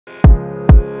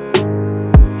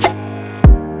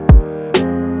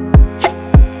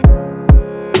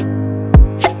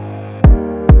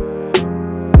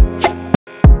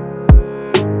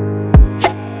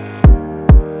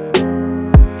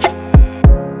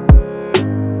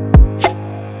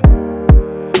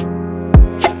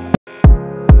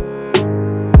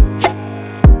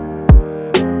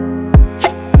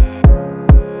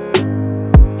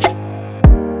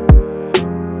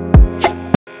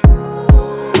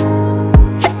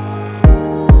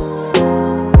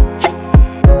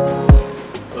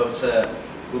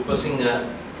requesting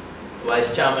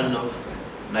Vice Chairman of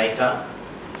NITA,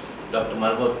 Dr.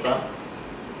 Malhotra,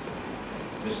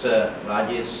 Mr.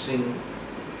 Rajesh Singh,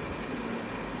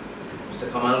 Mr.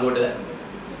 Kamal Goda,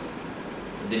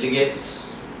 delegates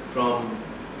from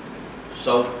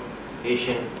South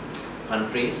Asian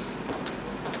countries,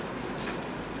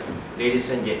 ladies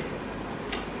and gentlemen.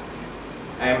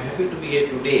 I am happy to be here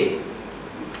today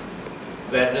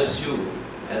to address you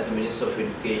as the Minister of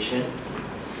Education,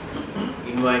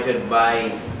 invited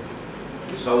by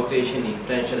the South Asian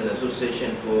International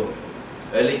Association for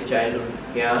Early Childhood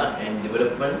Care and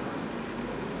Development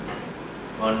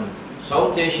on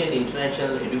South Asian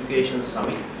International Education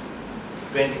Summit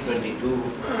 2022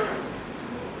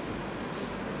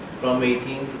 from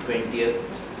 18th to 20th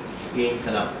in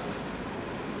Colombo.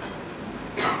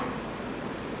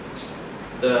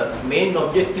 The main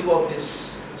objective of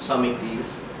this summit is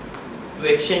to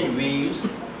exchange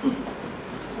views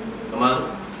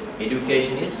among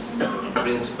educationists,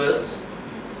 principals,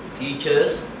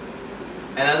 teachers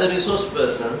and other resource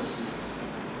persons,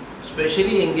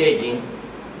 especially engaging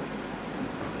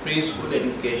preschool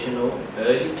education or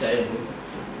early childhood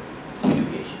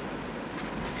education.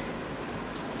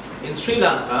 In Sri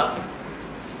Lanka,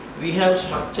 we have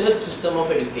structured system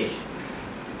of education.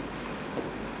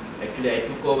 Actually, I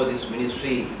took over this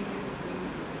ministry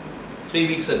 3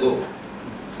 weeks ago.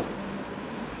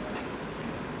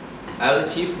 I was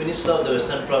the Chief Minister of the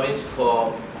Western Province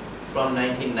from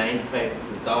 1995 to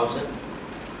 2000,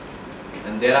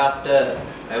 and thereafter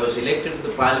I was elected to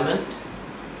the Parliament.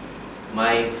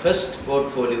 My first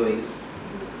portfolio is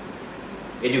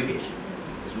education.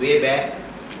 It's way back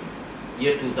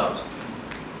year 2000.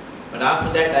 But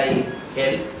after that I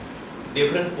held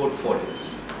different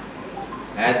portfolios.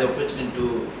 I had the opportunity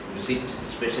to visit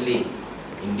especially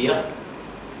India,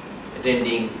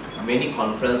 attending many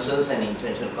conferences and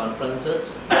international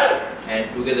conferences,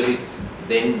 and together with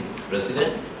then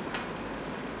President.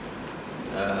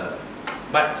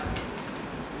 But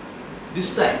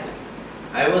this time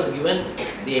I was given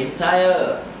the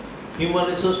entire human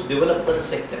resource development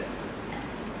sector,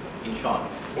 in short.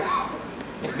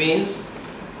 It means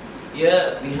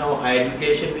here we have higher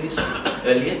education ministry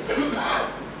earlier,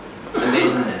 and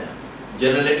then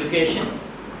general education,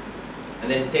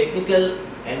 and then technical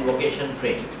and vocational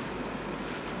training.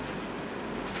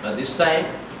 But this time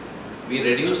we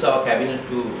reduced our cabinet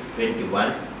to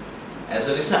 21. As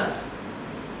a result,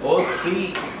 all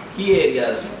three key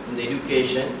areas in the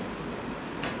education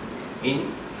in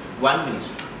one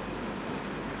ministry.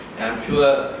 I am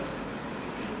sure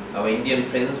our Indian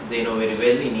friends, they know very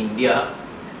well, in India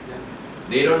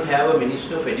they don't have a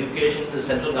Minister of Education in the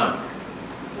central government.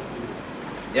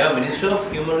 They have a Minister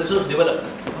of Human Resource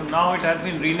Development. Now it has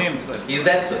been renamed, sir. Is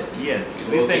that so? Yes,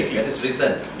 Okay, recently. that is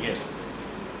recent. Yes.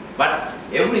 But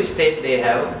every state they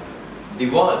have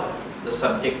devolved the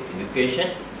subject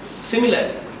education.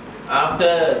 Similarly,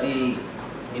 after the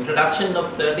introduction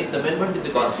of 13th Amendment to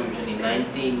the Constitution in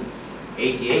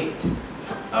 1988,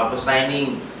 after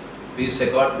signing peace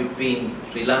accord between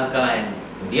Sri Lanka and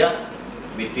India,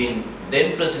 between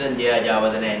then President J.R.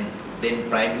 Jayawardena and then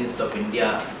Prime Minister of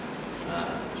India,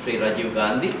 Sri Rajiv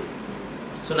Gandhi.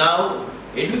 So now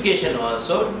education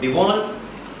also devolved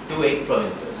to 8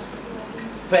 provinces.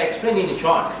 If I explain in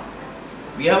short,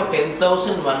 we have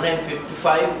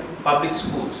 10,155 public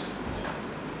schools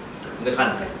in the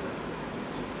country.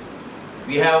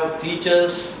 We have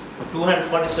teachers,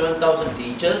 247,000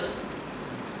 teachers,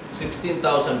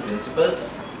 16,000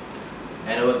 principals,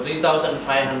 and over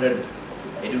 3,500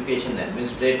 education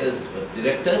administrators or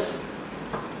directors,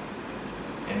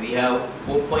 and we have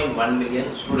 4.1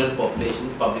 million student population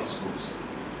in public schools.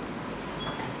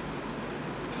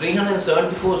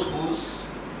 374 schools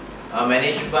are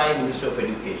managed by Ministry of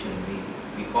Education,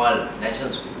 we call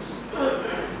national schools.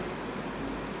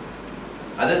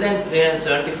 Other than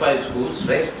 375 schools,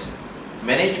 rest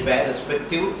managed by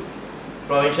respective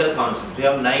provincial councils. We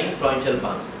have 9 provincial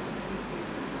councils.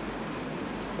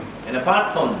 And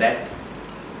apart from that,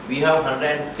 we have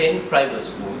 110 private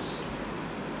schools,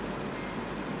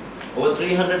 over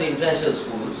 300 international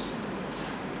schools,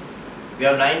 we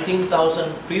have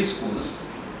 19,000 preschools,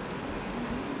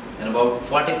 and about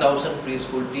 40,000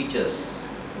 preschool teachers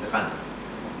in the country.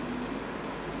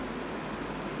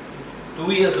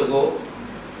 2 years ago,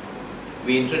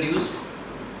 we introduced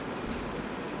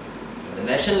the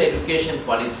National Education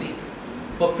Policy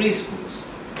for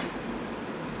preschools.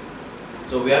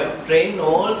 So we have trained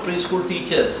all preschool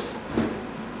teachers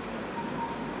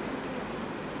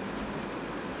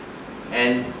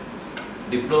and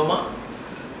diploma,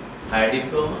 higher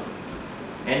diploma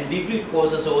and degree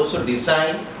courses also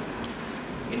designed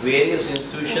in various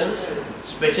institutions,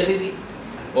 especially the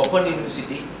Open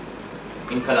University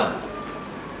in Colombo,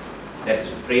 that is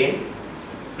to train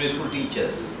preschool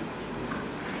teachers.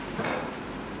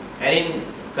 And in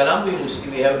Colombo University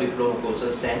we have diploma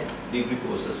courses and degree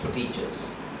courses for teachers.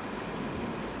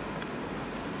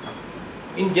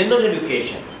 In general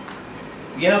education,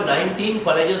 we have 19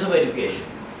 colleges of education,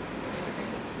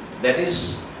 that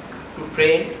is to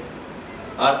train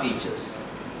our teachers.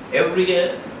 Every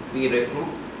year we recruit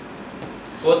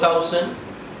 4,000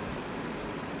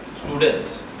 student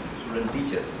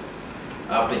teachers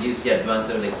after GC advanced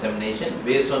level examination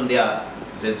based on their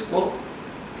Z score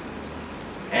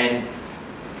and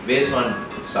based on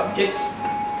subjects.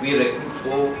 We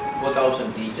recruit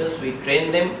 4,000 teachers. We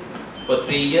train them for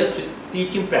 3 years with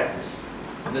teaching practice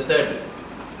in the third year.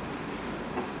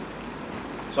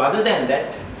 So other than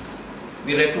that,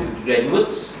 we recruit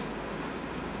graduates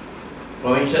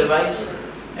provincial wise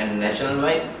and national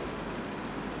wise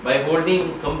by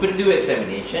holding competitive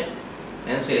examination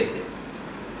and select them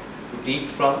to teach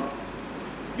from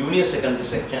junior secondary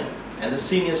section and the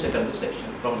senior secondary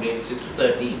section from grade 6 to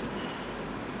 13.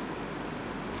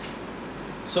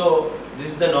 So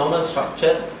this is the normal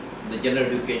structure, the general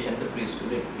education, the preschool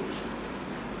education.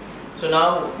 So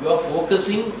now you are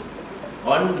focusing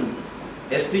on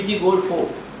SDG goal 4,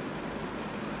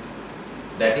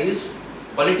 that is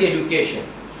quality education.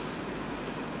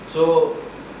 So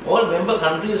all member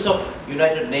countries of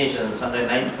United Nations,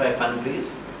 195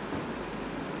 countries,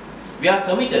 we are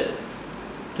committed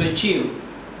to achieve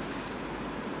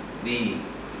the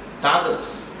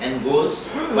targets and goals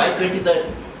by 2030.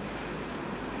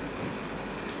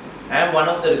 I am one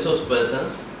of the resource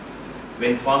persons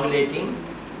when formulating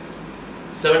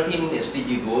 17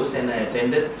 SDG goals, and I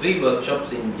attended 3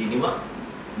 workshops in Geneva,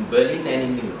 in Berlin and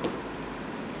in New York.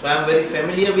 So I am very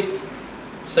familiar with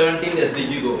 17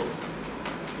 SDG goals.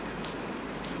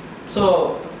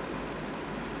 So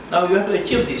now you have to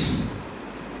achieve this.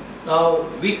 Now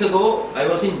a week ago I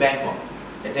was in Bangkok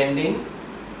attending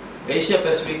Asia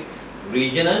Pacific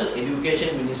Regional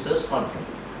Education Ministers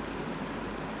Conference.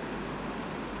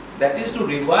 That is to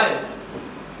revive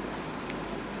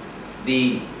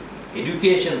the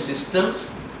education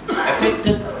systems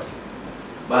affected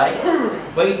by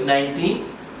COVID-19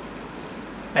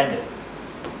 pandemic.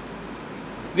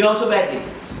 We also badly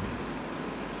hit.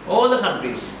 All the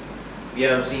countries, we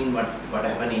have seen what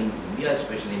happened in India,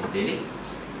 especially in Delhi.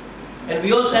 And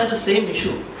we also have the same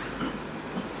issue.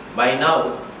 By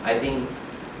now, I think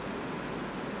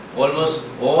almost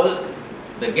all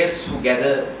the guests who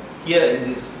gather here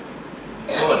in this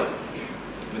hall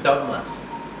without mask.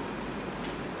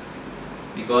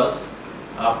 Because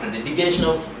after dedication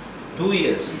of 2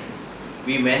 years,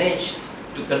 we managed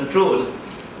to control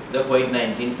the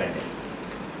COVID-19 pandemic.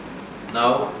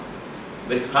 Now,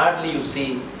 very hardly you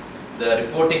see the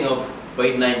reporting of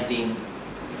COVID-19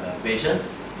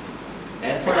 patients,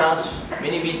 and for last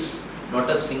many weeks, not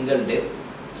a single death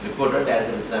reported as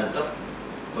a result of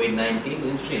COVID-19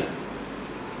 in Sri Lanka.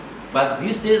 But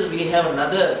these days we have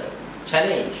another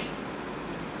challenge,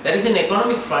 that is an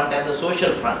economic front and the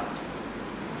social front.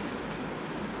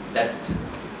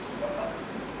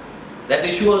 That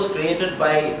issue was created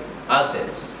by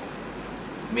ourselves,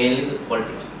 mainly the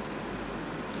politicians.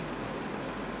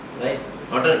 Right?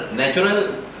 Not a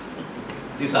natural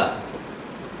disaster.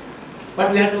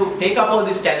 But we have to take up all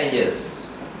these challenges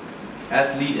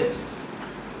as leaders.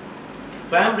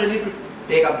 So I am ready to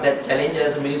take up that challenge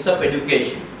as a Minister of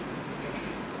Education.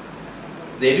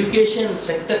 The education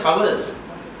sector covers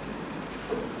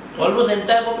almost the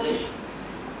entire population.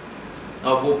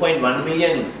 Now 4.1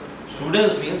 million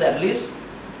students means at least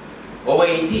over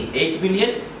 88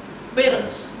 million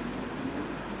parents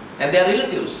and their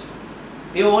relatives.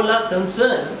 They all are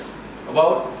concerned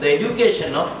about the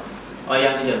education of our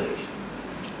young generation.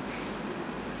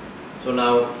 So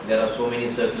now there are so many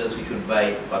circulars issued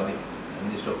by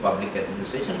Minister of Public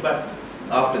Administration, but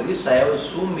after this I have a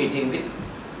Zoom meeting with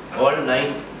all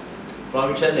 9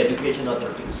 provincial education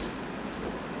authorities.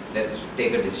 That is to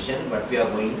take a decision what we are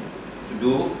going to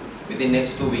do within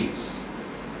next 2 weeks.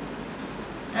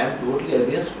 I am totally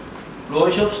against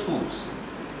closure of schools.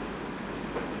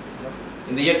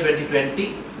 In the year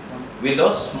 2020, we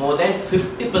lost more than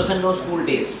 50% of school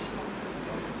days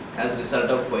as a result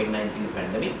of COVID-19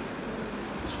 pandemic,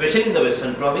 especially in the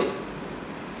Western Province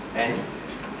and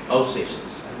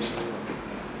outstations.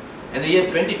 In the year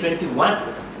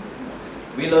 2021,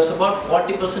 we lost about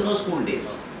 40% of school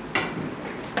days.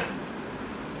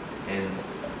 And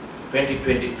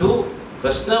 2022,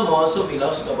 first term also we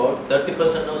lost about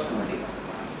 30% of school days.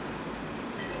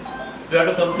 We have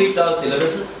to complete our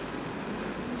syllabuses.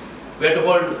 We had to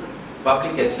hold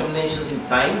public examinations in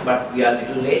time, but we are a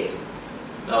little late.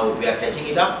 Now we are catching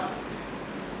it up.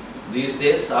 These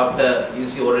days, after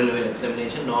EC oral level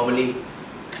examination, normally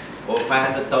over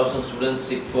 500,000 students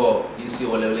sit for EC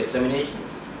oral level examinations.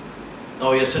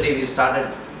 Now yesterday we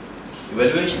started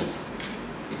evaluations.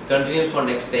 It continues for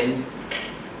next 10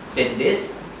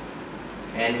 days,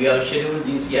 and we have scheduled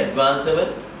GC advanced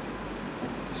level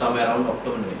somewhere around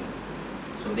October, November.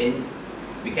 So then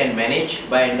we can manage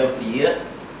by end of the year,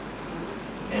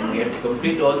 and we have to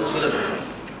complete all the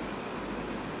syllabuses.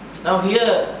 Now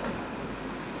here,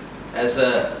 as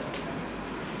a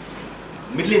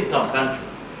middle income country,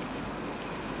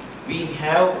 we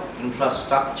have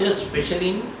infrastructure, especially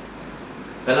in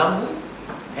Colombo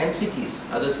and cities,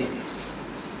 other cities.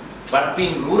 But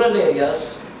in rural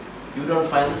areas, you don't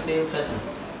find the same facility.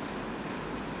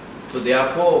 So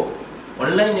therefore,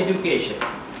 online education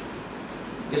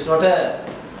is not a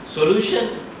solution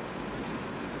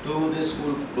to the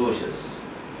school closures.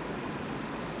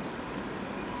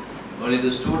 Only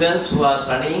the students who are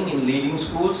studying in leading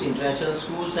schools, international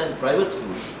schools and private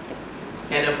schools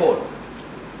can afford.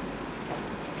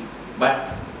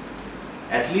 But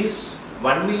at least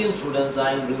 1 million students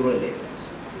are in rural areas.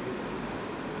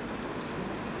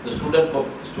 The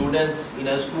students in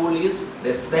a school is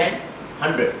less than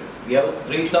 100. We have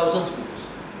 3,000 schools.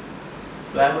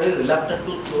 So I am very reluctant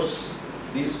to close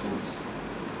these schools.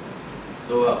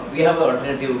 So we have an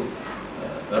alternative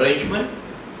arrangement.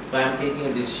 So I am taking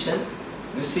a decision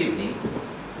this evening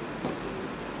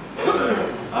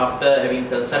after having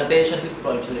consultation with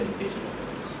provincial education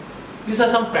authorities. These are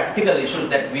some practical issues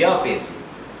that we are facing.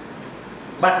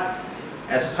 But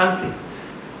as a country,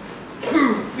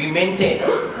 we maintain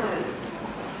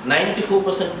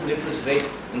 94% literacy rate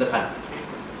in the country,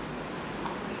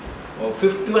 or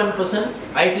 51%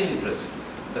 IT literacy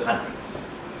in the country.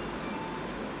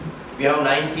 We have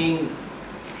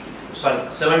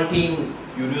 17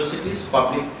 universities,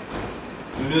 public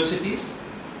universities,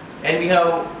 and we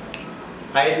have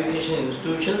higher education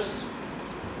institutions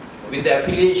with the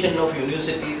affiliation of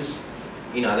universities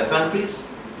in other countries.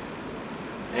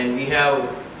 And we have,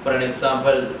 for an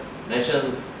example,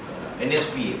 National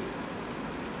NSBA,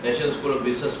 National School of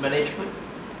Business Management.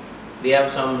 They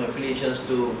have some affiliations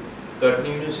to Curtin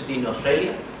University in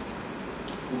Australia,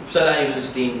 Uppsala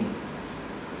University in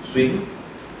Sweden.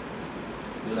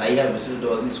 I have visited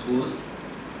all these schools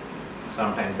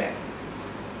some time back.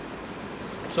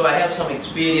 So I have some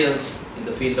experience in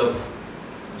the field of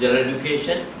general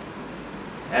education.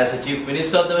 As a Chief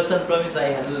Minister of the Western Province, I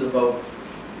handle about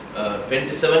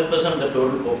 27% of the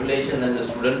total population and the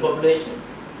student population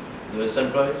in the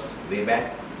Western Province, way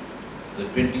back,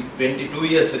 22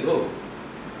 years ago.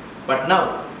 But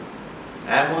now,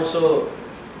 I have also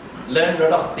learned a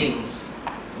lot of things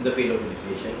in the field of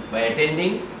education by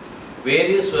attending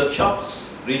various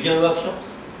workshops, regional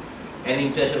workshops and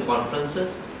international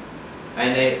conferences.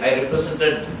 And I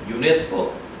represented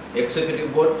UNESCO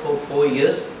Executive Board for 4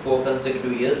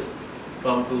 consecutive years,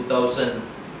 from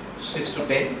 2006 to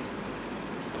 10.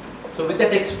 So with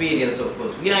that experience, of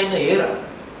course, we are in an era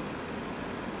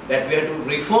that we have to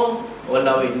reform all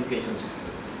our education systems.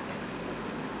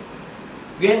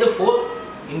 We are in the 4th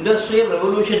industrial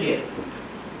revolution here.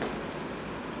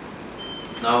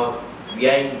 Now we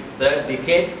are in the 3rd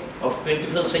decade of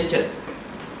 21st century.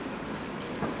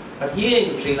 But here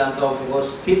in Sri Lanka, of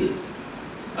course, still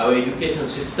our education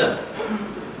system,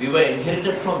 we were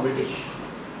inherited from British.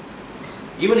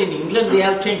 Even in England, they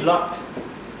have changed a lot.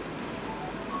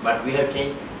 But we have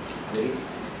changed very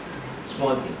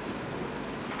small things.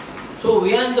 So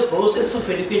we are in the process of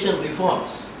education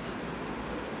reforms.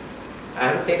 I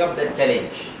have to take up that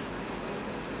challenge.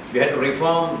 We have to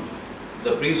reform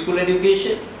the preschool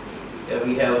education.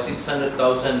 We have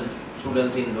 600,000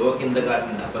 students in lower kindergarten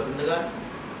and upper kindergarten.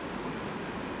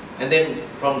 And then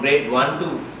from grade 1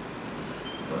 to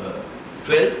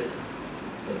 12,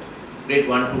 grade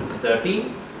 1 to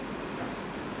 13,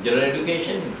 general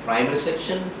education, primary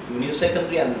section, junior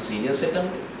secondary and the senior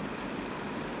secondary.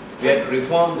 We have to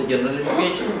reform the general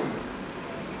education.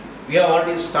 We have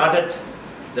already started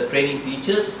the training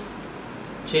teachers,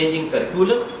 changing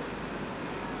curriculum.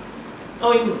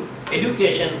 Now in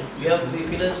education, we have 3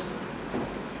 pillars: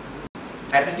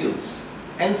 attitudes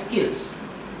and skills.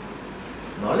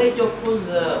 Knowledge, of course,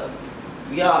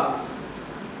 we are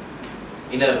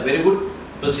in a very good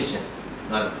position,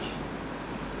 knowledge.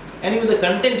 And with the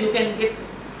content, you can get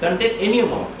content any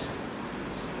amount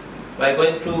by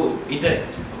going through internet.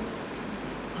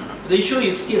 The issue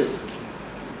is skills.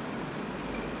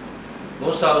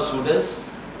 Most of our students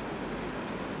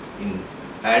in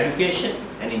higher education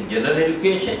and in general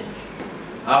education,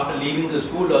 after leaving the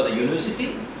school or the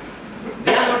university,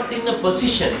 they are not in a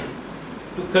position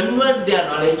to convert their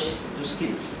knowledge to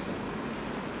skills.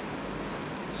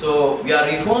 So we are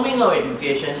reforming our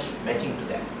education matching to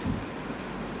that.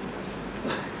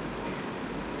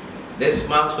 Less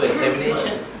marks for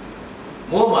examination,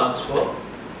 more marks for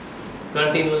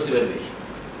continuous evaluation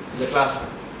in the classroom.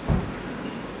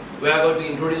 We are going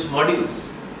to introduce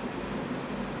modules.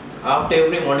 After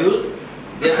every module,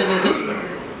 there is an assessment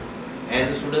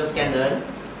and the students can earn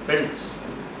credits.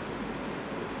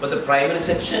 For the primary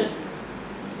section,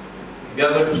 we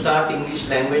are going to start English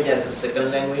language as a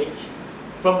second language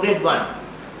from grade 1.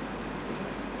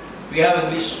 We have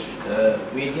English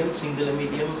medium,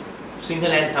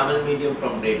 Sinhala and Tamil medium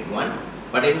from grade 1,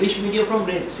 but English medium from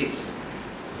grade 6.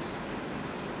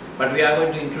 But we are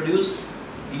going to introduce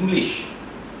English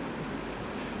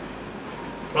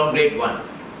from grade 1.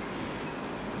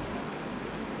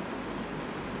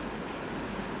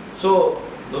 So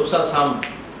those are some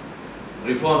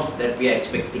reforms that we are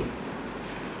expecting.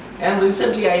 And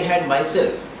recently I had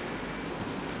myself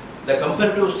the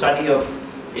comparative study of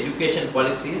education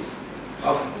policies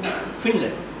of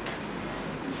Finland,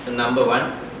 the number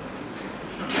 1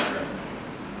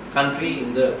 country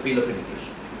in the field of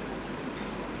education.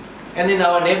 And in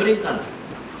our neighboring country,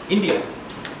 India.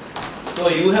 So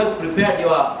you have prepared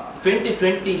your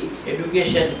 2020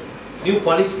 education new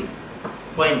policy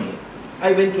for India.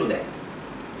 I went through that.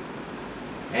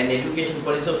 And education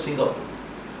policy of Singapore.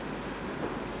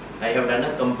 I have done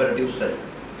a comparative study.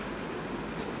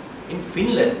 In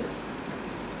Finland,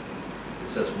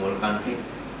 it's a small country,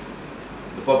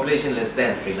 the population less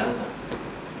than Sri Lanka.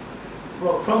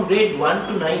 From grade 1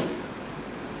 to 9,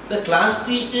 the class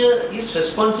teacher is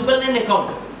responsible and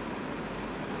accountable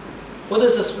for the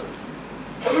assessment.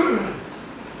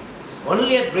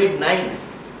 Only at grade 9,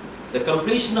 the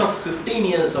completion of 15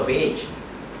 years of age,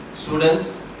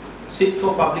 students sit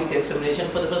for public examination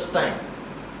for the first time.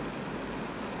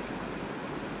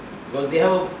 Because they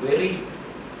have a very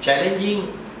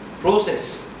challenging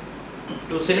process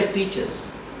to select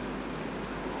teachers.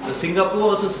 The Singapore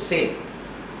also the same.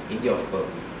 India, of course.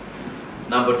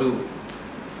 Number 2,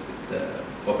 the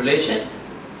population.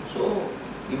 So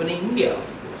even in India, of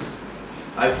course,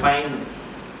 I find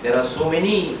there are so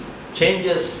many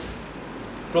changes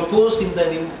proposed in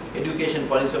the new education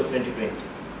policy of 2020.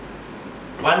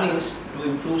 One is to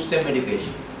improve STEM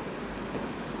education.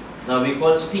 Now we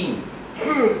call STEAM,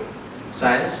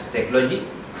 science, technology,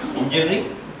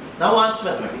 engineering, now arts,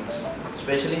 mathematics,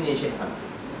 especially in Asian countries.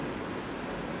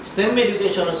 STEM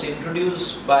education was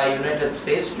introduced by United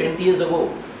States 20 years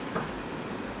ago.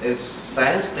 There's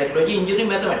science, technology, engineering,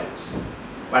 mathematics.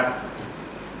 But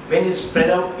when it's spread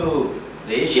out to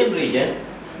the Asian region,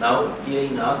 now here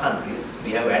in our countries,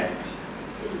 we have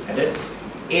added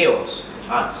AOS,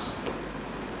 arts,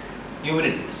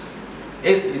 humanities,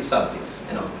 aesthetic subjects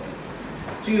and all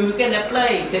that. So you can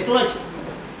apply technology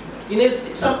in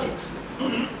aesthetic subjects.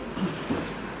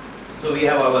 So we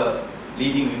have our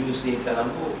leading university in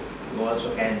Colombo. You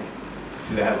also can,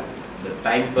 if you have the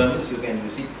time permits, you can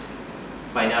visit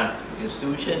fine art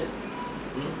institution.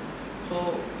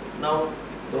 So now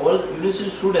the all university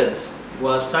students who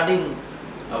are studying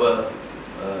our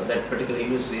that particular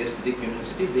university, aesthetic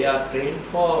university, they are trained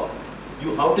for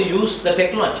how to use the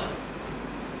technology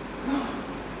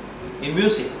in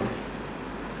music.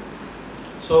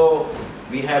 So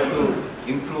we have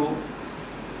to improve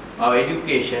our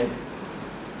education,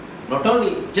 not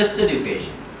only just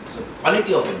education, so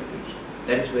quality of education,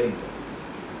 that is very important.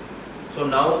 So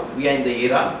now we are in the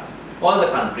era, all the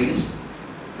countries,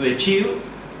 to achieve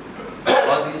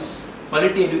all this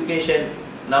quality education,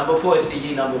 number 4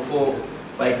 SDG, number 4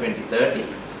 by 2030.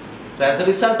 So as a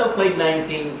result of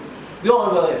COVID-19, we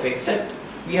all were affected.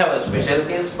 We have a special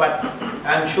case, but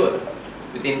I am sure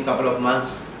within a couple of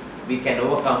months we can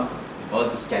overcome all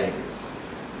these challenges.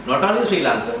 Not only Sri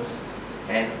Lankans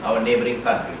and our neighboring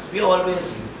countries. We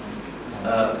always,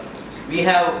 we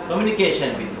have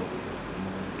communication with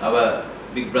our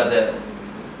big brother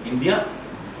India,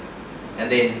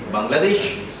 and then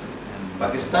Bangladesh,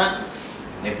 Pakistan,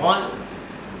 Nepal,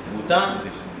 Bhutan,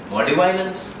 Maldives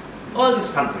Islands, all these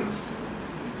countries.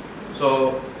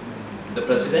 So the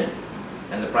President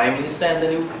and the Prime Minister and the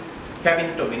new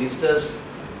Cabinet of Ministers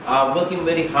are working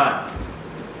very hard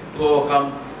to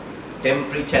overcome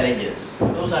temporary challenges.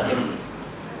 Those are temporary.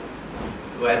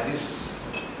 So at this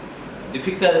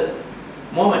difficult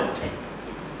moment,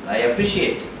 I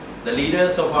appreciate the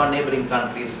leaders of our neighboring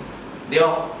countries. They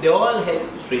all help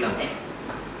Sri Lanka.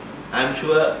 I am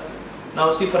sure.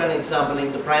 Now see, for an example,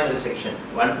 in the primary section,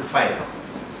 1 to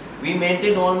 5, we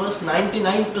maintain almost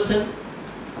 99%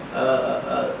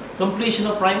 completion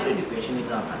of primary education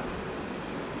in our country.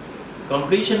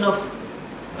 Completion of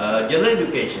general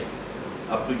education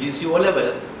up to GCO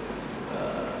level,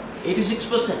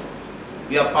 86%.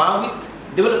 We are par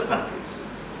with developed countries.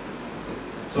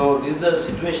 So this is the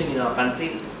situation in our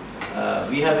country.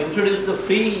 We have introduced the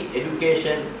free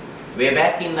education way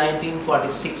back in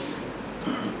 1946.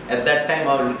 At that time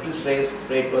our literacy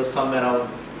rate was somewhere around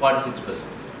 46%.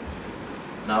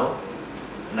 Now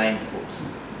 94%.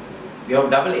 We have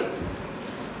doubled it.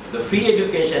 The free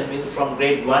education means from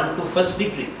grade 1 to first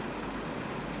degree,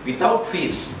 without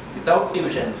fees, without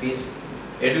tuition fees,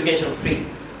 education free.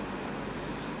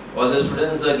 All the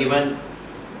students are given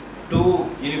 2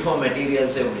 uniform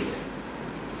materials every year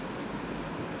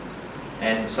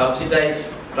and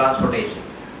subsidized transportation.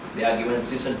 They are given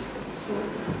season tickets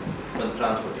for the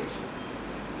transportation.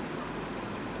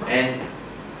 And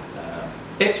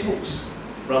textbooks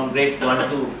from grade 1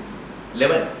 to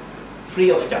 11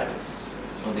 free of charges.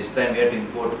 So this time we have to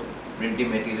import printing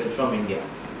materials from India.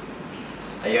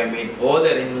 I have made all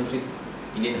the arrangements with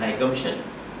Indian High Commission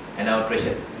and our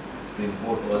treasury to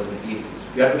import all the materials.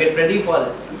 We have to get ready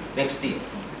for next year.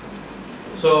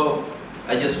 So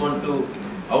I just want to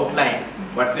outline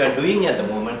what we are doing at the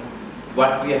moment,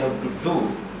 what we have to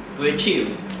do to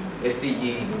achieve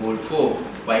SDG Goal 4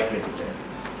 by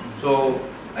 2030. So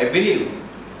I believe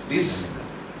this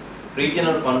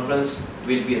regional conference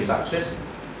will be a success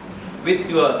with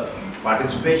your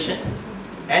participation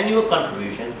and your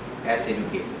contribution as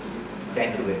educators.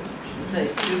 Thank you very much. Sir,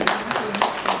 excuse me.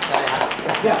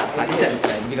 Suggestion,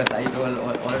 sir, because I told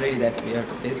already that we are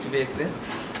face-to-face.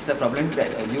 It's a problem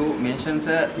that you mentioned,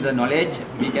 sir, the knowledge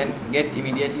we can get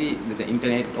immediately with the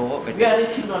internet or... We are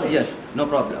rich in knowledge. Yes, no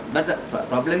problem. But the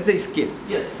problem is the skill.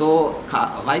 Yes. So,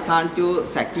 why can't you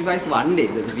sacrifice one day?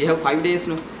 We have 5 days,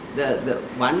 no? The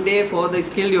 1 day for the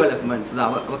skill development for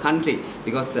our country,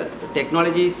 because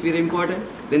technology is very important.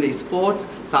 Then the sports,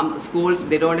 some schools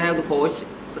they don't have the coach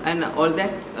and all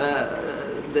that.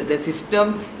 The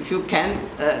system, if you can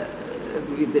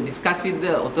discuss with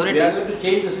the authorities. We are going to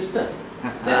change the system.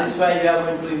 That is why we are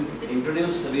going to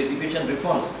introduce the education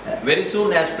reforms. Very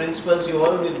soon, as principals, you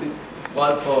all will be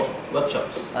called for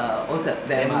workshops. Also,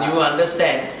 then you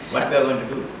understand what we are going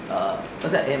to do.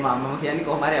 Also, මම කියන්නේ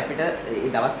කොහොම හරි අපිට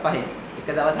දවස් පහේ එක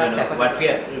දවසක් what we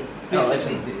are, please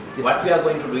listen. What we are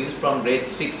going to do is from grade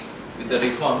 6 with the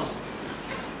reforms,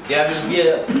 there will be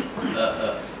a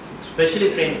specially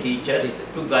trained teacher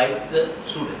to guide the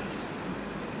students.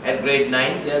 At grade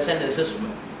 9, there is an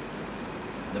assessment.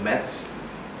 The maths,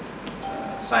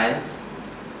 science,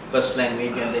 first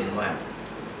language and the environment.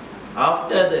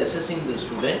 After the assessing the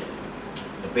student,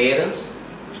 the parents,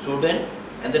 student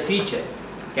and the teacher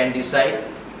can decide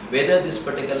whether this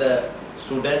particular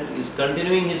student is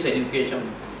continuing his education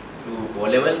to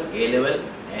O-level, A-level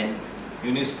and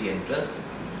university entrance,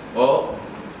 or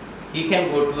he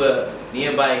can go to a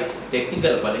nearby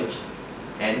technical college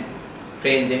and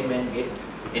train them and get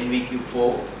NVQ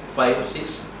 4, 5,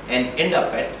 6 and end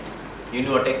up at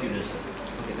Unitech University.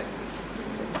 Okay,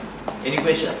 any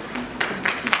questions?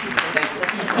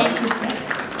 Thank you, sir.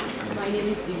 My name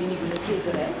is Divini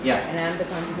Gunasekara, and I am the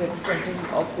country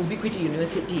representative of Ubiquity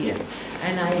University. Yeah.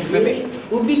 And I really,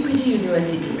 Ubiquity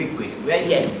University. Ubiquity.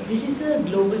 Yes, this is a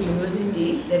global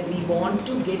university that we want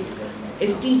to get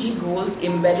SDG goals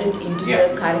embedded into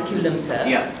the curriculum, sir.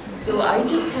 So I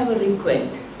just have a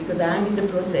request, because I am in the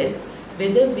process,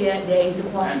 whether there is a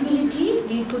possibility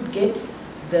we could get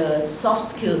the soft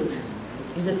skills,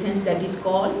 in the sense that is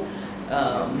called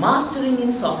mastering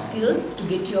in soft skills, to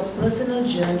get your personal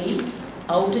journey,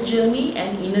 outer journey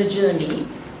and inner journey,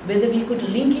 whether we could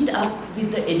link it up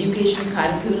with the education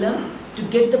curriculum to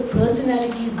get the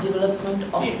personalities development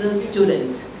of the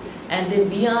students. And then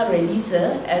we are ready,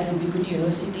 sir, as Ubiquity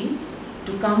University,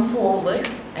 to come forward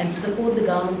and support the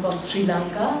government of Sri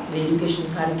Lanka, the education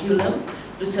curriculum,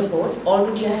 to support.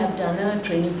 Already I have done a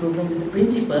training program with the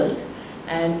principals,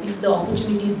 and if the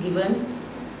opportunity is given,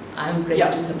 I am ready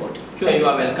to support it. Sure, you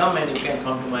are welcome and you can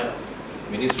come to my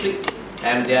ministry. I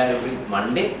am there every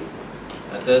Monday,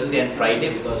 Thursday and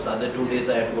Friday, because other 2 days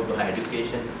I have to go to higher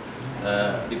education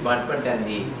department and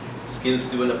the skills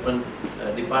development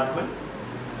department.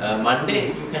 Monday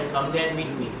you can come there and meet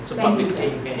me. So Thank public you,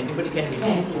 say you can, anybody can meet me.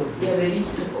 Thank you. We are ready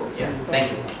to support. Yeah,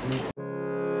 thank you.